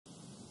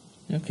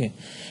Okay,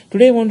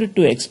 today I wanted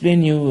to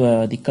explain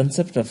you the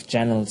concept of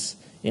channels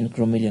in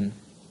Chromeleon.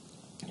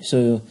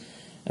 So,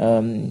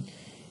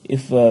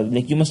 if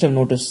like you must have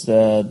noticed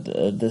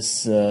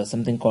this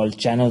something called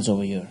channels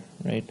over here,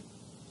 right?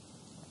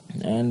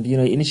 And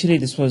initially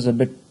this was a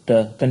bit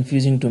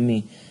confusing to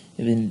me,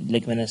 even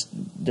like when I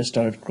just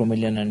started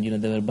Chromeleon,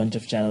 and there were a bunch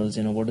of channels.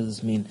 What does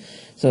this mean?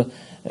 So,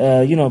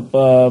 a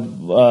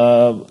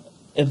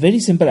very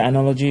simple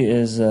analogy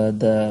is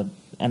the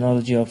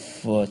analogy of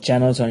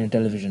channels on your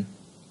television.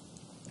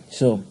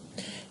 So,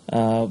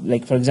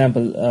 like for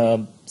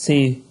example,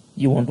 say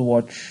you want to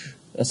watch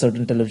a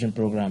certain television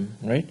program,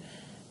 right?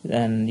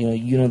 And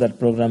you know that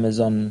program is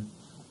on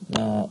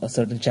a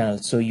certain channel,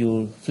 so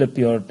you flip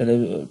your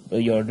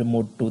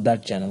remote to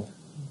that channel,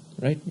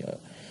 right?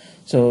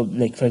 So,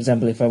 like for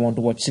example, if I want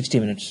to watch 60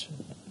 Minutes,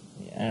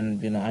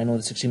 and I know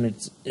the 60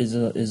 Minutes is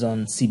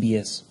on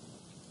CBS,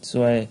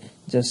 so I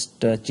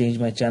just change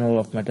my channel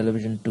of my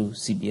television to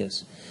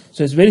CBS.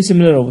 So it's very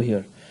similar over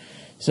here.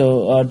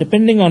 So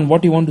depending on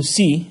what you want to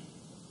see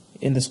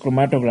in this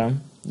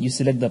chromatogram, you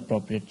select the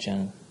appropriate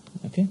channel.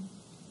 Okay.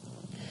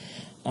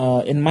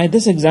 In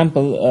this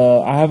example,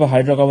 I have a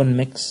hydrocarbon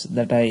mix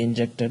that I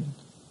injected.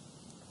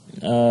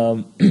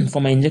 For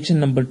my injection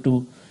number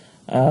 2,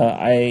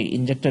 I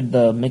injected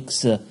the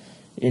mix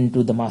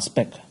into the mass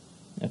spec.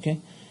 Okay.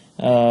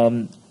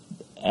 And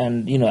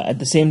at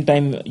the same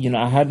time,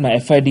 I had my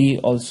FID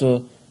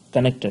also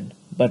connected,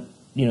 but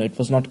it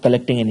was not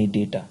collecting any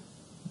data.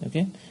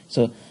 Okay.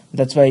 So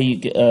that's why you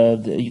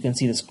can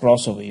see this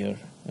cross over here.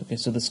 Okay,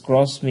 so this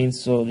cross means,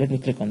 so let me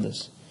click on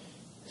this.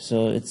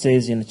 So it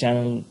says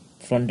channel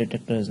front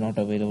detector is not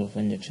available for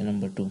injection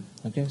number 2.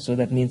 Okay, so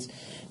that means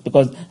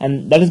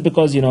that is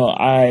because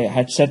I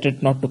had set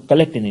it not to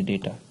collect any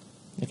data.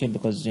 Okay,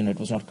 because it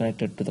was not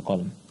connected to the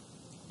column.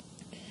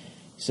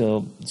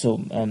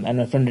 And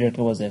my front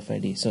detector was the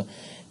FID.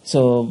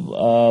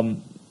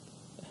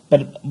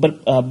 But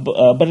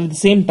at the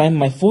same time,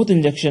 my fourth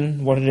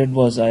injection, what I did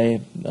was I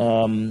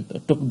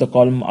took the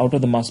column out of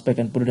the mass spec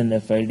and put it in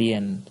the FID,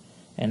 and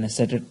I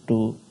set it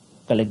to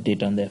collect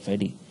data on the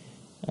FID.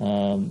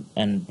 And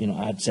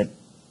I had set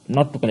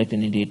not to collect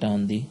any data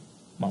on the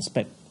mass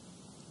spec.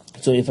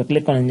 So if I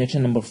click on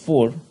injection number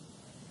 4,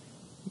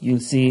 you'll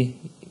see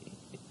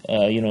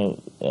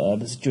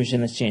the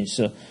situation has changed.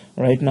 So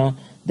right now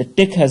the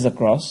tick has a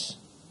cross,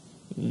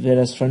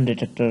 whereas front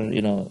detector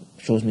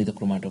shows me the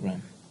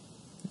chromatogram.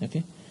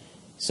 Okay,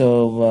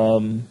 so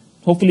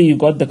hopefully you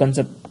got the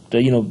concept.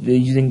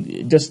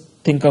 Just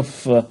think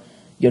of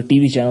your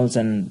TV channels,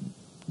 and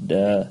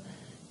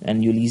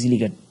you'll easily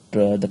get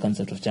the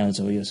concept of channels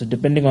over here. So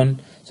depending on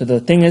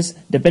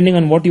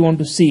what you want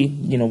to see,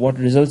 what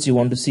results you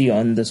want to see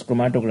on this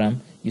chromatogram,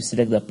 you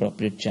select the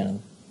appropriate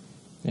channel.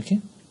 Okay.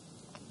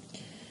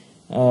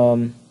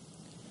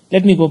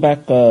 Let me go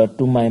back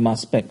to my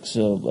mass spec.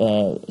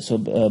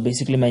 So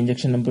basically my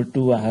injection number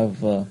 2, I have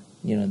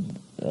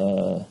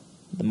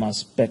the mass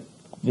spec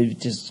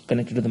which is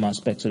connected to the mass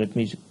spec. So let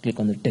me click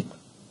on the tick.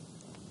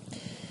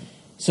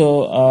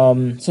 So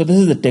this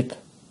is the tick.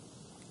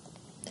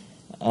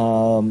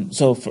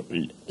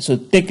 So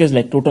tick is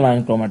like total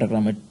ion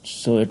chromatogram.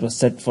 So it was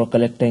set for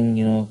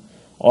collecting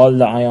all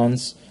the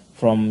ions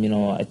from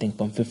I think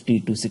from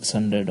 50 to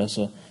 600 or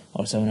so,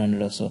 or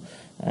 700 or so,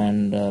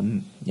 and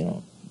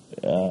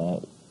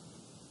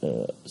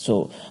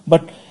so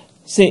but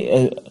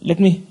say let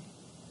me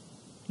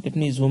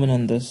zoom in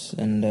on this,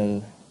 and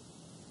I'll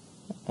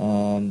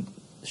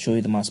show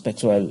you the mass spec.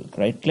 So I'll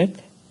right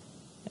click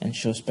and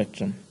show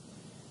spectrum,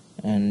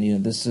 and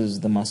this is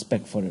the mass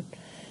spec for it.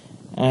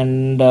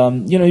 And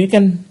you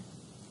can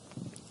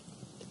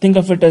think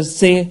of it as,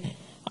 say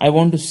I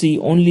want to see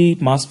only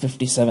mass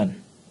 57,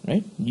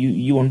 right?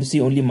 You want to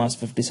see only mass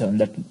 57.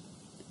 That,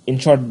 in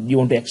short, you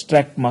want to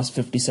extract mass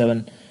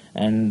 57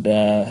 and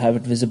have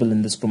it visible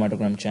in this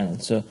chromatogram channel.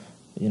 So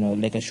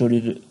like I showed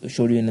you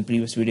in the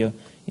previous video,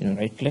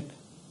 right click,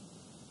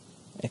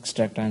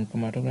 extract ion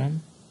chromatogram,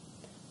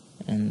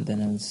 and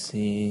then I'll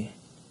say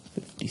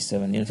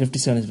 57.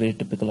 57 is very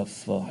typical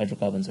of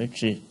hydrocarbons, right?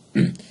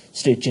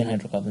 Straight chain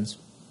hydrocarbons.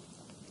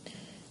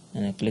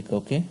 And I click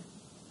OK,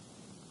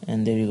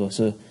 and there you go.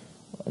 So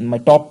my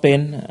top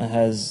pane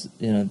has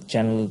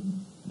channel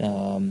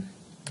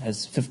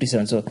has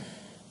 57. So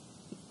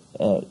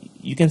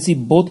you can see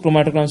both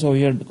chromatograms over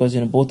here, because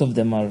both of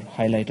them are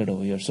highlighted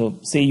over here. So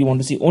say you want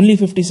to see only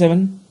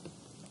 57,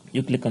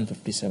 you click on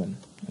 57.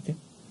 Okay,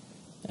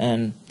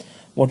 and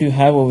what you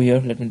have over here,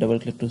 let me double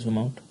click to zoom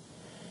out.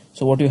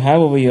 So what you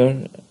have over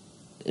here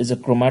is a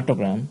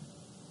chromatogram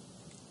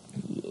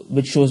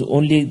which shows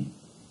only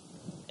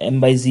M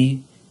by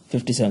Z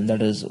 57,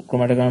 that is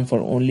chromatogram for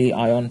only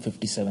ion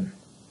 57.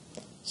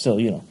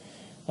 So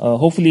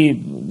hopefully,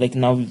 like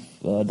now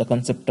the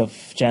concept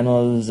of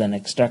channels and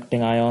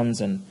extracting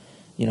ions and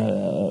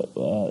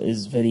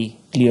is very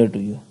clear to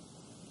you.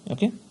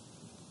 Okay.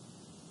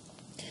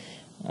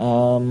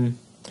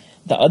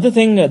 The other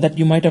thing that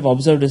you might have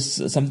observed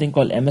is something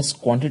called MS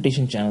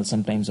quantitation channel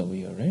sometimes over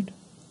here, right?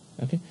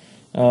 Okay.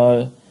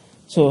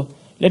 So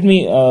let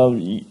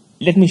me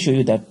let me show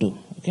you that too.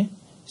 Okay,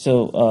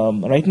 so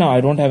right now I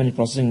don't have any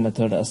processing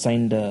method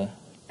assigned to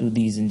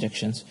these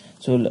injections.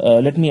 So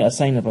let me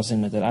assign a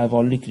processing method. I've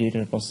already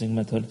created a processing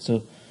method.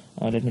 So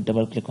let me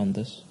double click on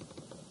this.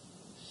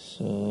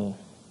 So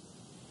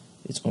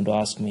it's going to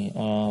ask me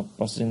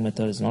processing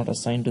method is not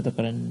assigned to the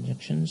current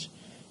injections.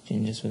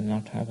 Changes will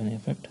not have any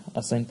effect.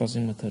 Assign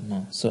processing method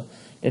now. So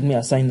let me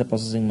assign the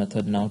processing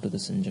method now to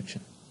this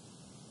injection.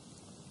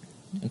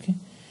 Okay,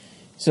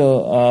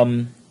 so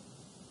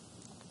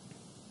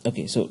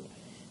okay, so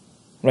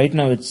right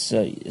now it's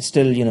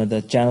still,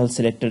 the channel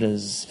selected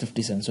is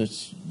 57, so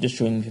it's just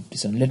showing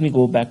 57. Let me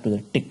go back to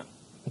the tick.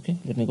 Okay,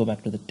 let me go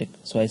back to the tick.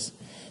 So I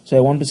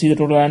want to see the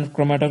total ion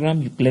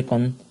chromatogram. You click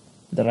on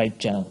the right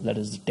channel, that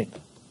is the tick.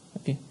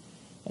 Okay,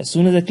 as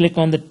soon as I click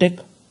on the tick,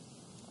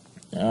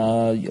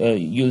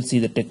 you'll see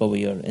the tick over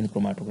here in the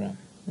chromatogram.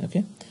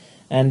 Okay,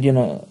 and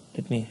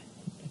let me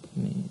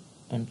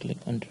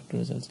unclick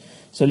results.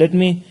 So let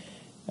me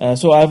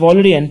so I've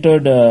already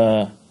entered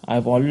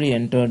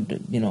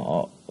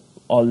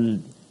all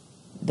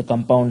the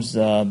compounds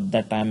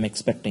that I'm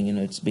expecting.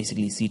 It's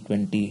basically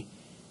C20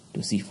 to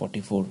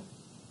C44.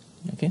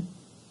 Okay,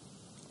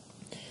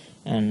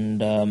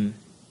 and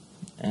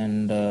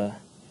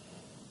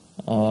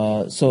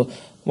so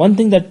one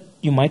thing that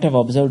you might have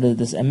observed is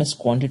this MS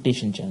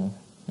quantitation channel.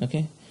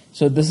 Okay,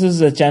 so this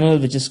is a channel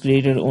which is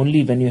created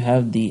only when you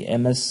have the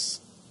MS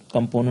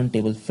component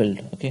table filled.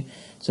 Okay,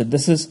 so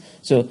this is,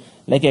 so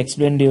like I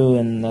explained to you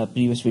in the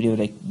previous video,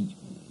 like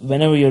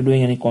whenever you're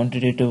doing any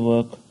quantitative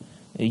work,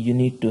 you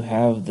need to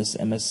have this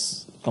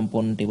MS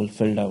component table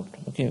filled out.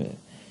 Okay,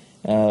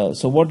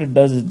 so what it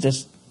does is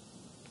just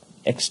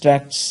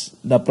extracts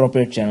the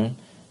appropriate channel.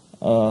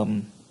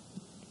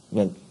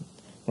 Well,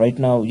 right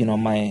now,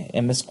 my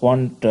MS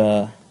quant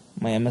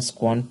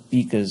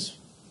peak is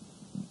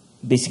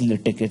basically the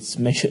tick. It's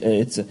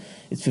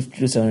 50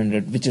 to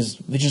 700, which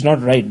is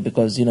not right,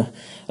 because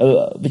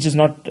which is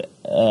not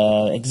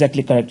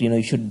exactly correct.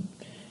 You should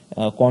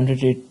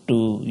quantitate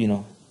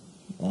to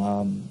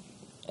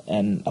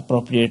an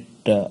appropriate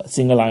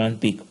single ion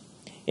peak.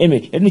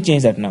 Anyway, let me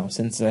change that now,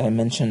 since I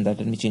mentioned that.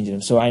 Let me change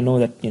it. So I know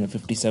that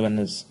 57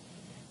 is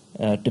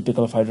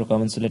typical of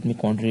hydrocarbons. So let me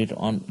quantitate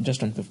on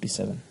just on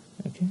 57.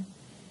 Okay,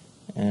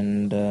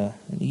 and an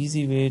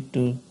easy way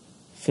to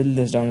fill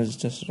this down is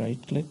just right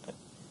click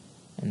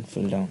and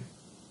fill down.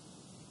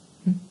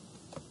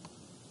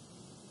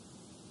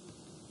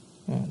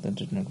 Oh, that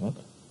did not work.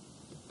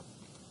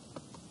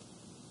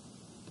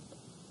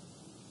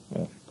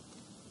 Well,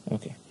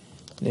 okay,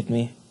 let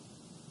me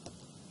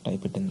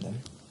type it in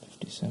then.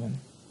 57,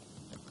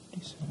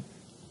 57,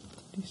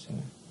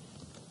 57,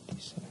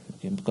 57.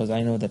 Okay, because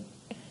I know that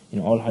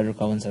all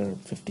hydrocarbons are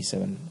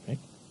 57, right?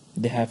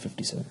 They have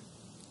 57.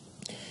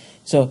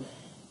 So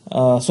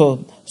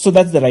so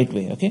that's the right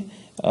way, okay,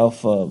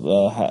 of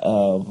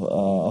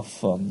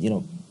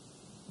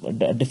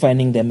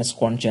defining the MS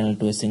quant channel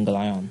to a single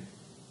ion,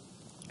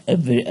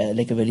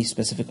 like a very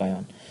specific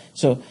ion.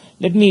 So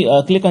let me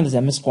click on this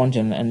MS quant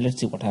channel and let's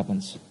see what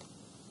happens.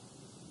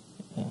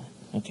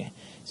 Okay,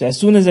 so as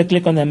soon as I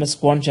click on the MS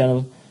quant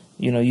channel,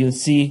 you'll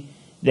see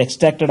the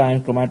extracted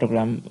ion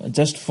chromatogram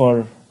just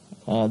for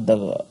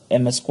the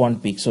MS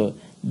quant peak. So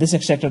this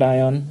extracted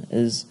ion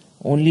is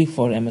only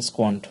for MS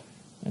quant.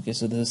 Okay,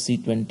 so this is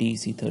C20,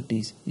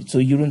 C30. So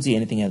you don't see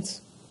anything else.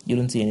 You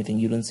don't see anything.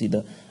 You don't see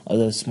the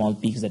other small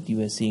peaks that you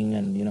were seeing,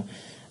 and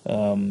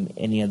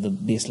any other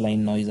baseline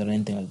noise or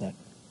anything like that.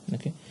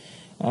 Okay,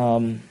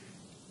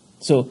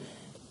 so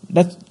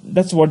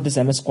that's what this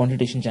MS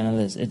quantitation channel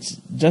is.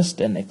 It's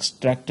just an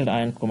extracted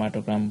ion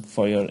chromatogram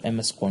for your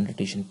MS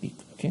quantitation peak.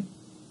 Okay,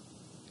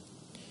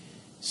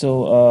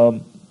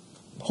 so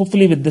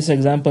hopefully with this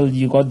example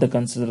you got the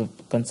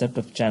concept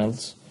of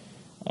channels.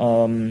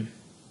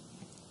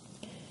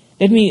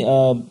 Let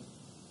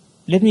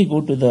me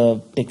go to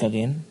the tick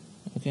again,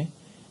 okay,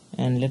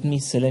 and let me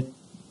select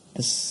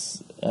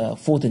this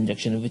fourth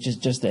injection, which is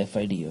just the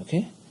FID.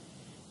 Okay,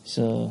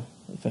 so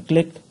if I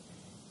click,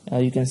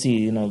 you can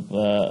see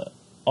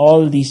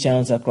all these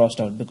channels are crossed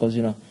out because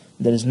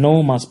there is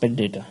no mass spec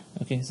data.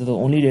 Okay, so the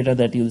only data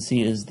that you'll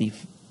see is the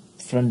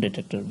front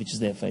detector, which is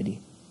the FID.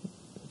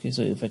 Okay,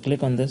 so if I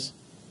click on this,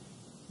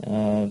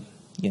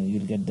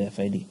 you'll get the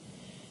FID.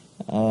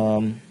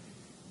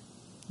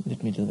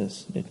 Let me do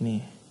this. Let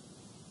me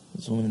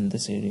zoom in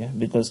this area,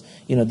 because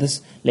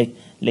this like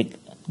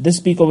this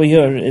peak over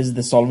here is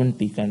the solvent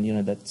peak,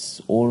 and that's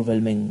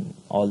overwhelming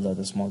all the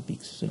other small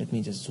peaks. So let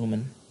me just zoom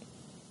in,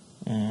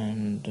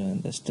 and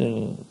they're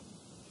still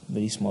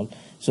very small.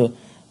 So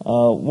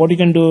what you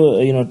can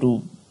do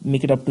to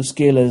make it up to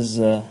scale is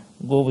go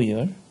over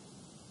here,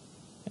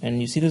 and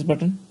you see this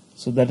button.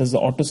 So that is the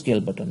auto scale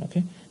button.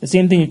 Okay, the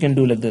same thing you can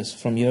do like this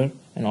from here,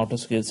 an auto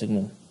scale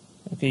signal.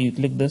 Okay, you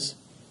click this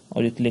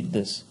or you click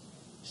this.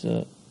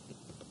 So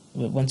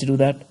once you do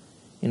that,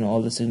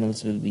 all the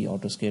signals will be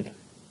auto scaled.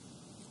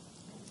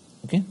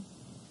 Okay,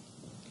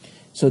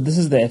 so this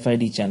is the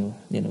FID channel,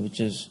 which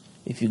is,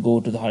 if you go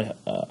to the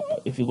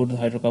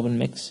hydrocarbon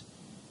mix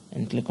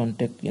and click on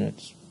tick,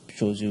 it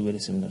shows you very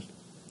similar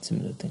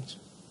things.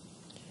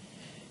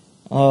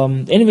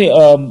 Anyway,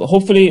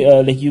 hopefully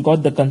like you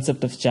got the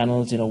concept of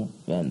channels,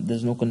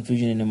 there's no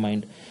confusion in your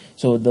mind.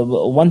 So the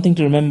one thing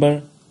to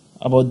remember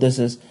about this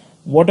is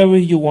whatever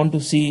you want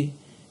to see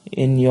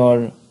in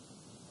your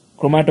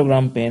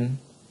chromatogram pane,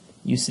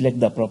 you select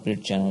the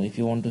appropriate channel. If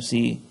you want to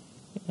see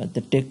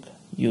the tick,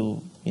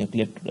 you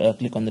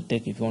click on the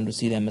tick. If you want to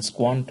see the MS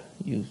Quant,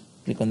 you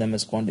click on the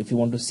MS Quant. If you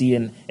want to see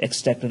an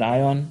extracted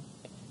ion,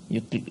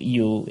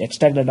 you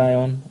extract that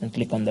ion and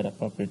click on that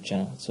appropriate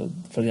channel. So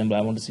for example,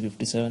 I want to see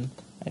 57,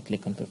 I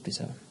click on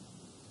 57.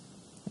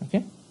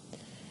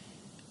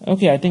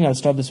 Okay, I think I'll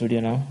stop this video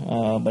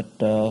now, but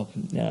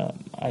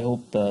I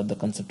hope the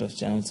concept of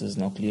channels is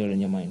now clear in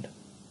your mind.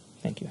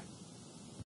 Thank you.